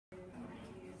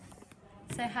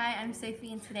So hi, I'm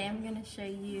Sophie and today I'm going to show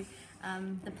you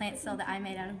the plant cell that I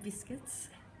made out of biscuits.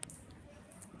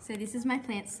 So this is my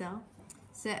plant cell.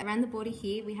 So around the border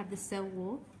here we have the cell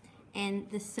wall, and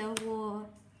the cell wall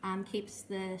keeps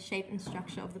the shape and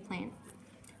structure of the plant.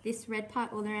 This red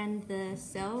part all around the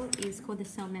cell is called the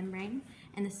cell membrane,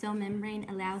 and the cell membrane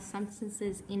allows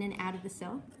substances in and out of the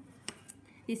cell.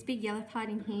 This big yellow part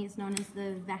in here is known as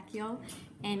the vacuole,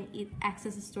 and it acts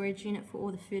as a storage unit for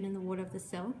all the food and the water of the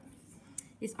cell.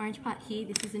 This orange part here,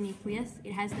 this is the nucleus.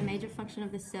 It has the major function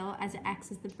of the cell as it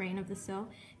acts as the brain of the cell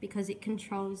because it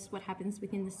controls what happens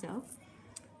within the cell.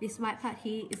 This white part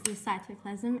here is the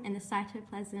cytoplasm, and the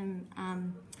cytoplasm,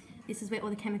 this is where all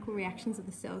the chemical reactions of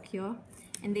the cell occur.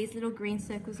 And these little green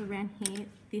circles around here,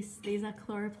 these are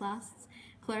chloroplasts.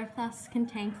 Chloroplasts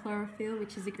contain chlorophyll,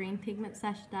 which is a green pigment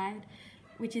 / dye,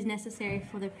 which is necessary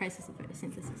for the process of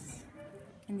photosynthesis.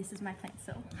 And this is my plant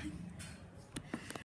cell.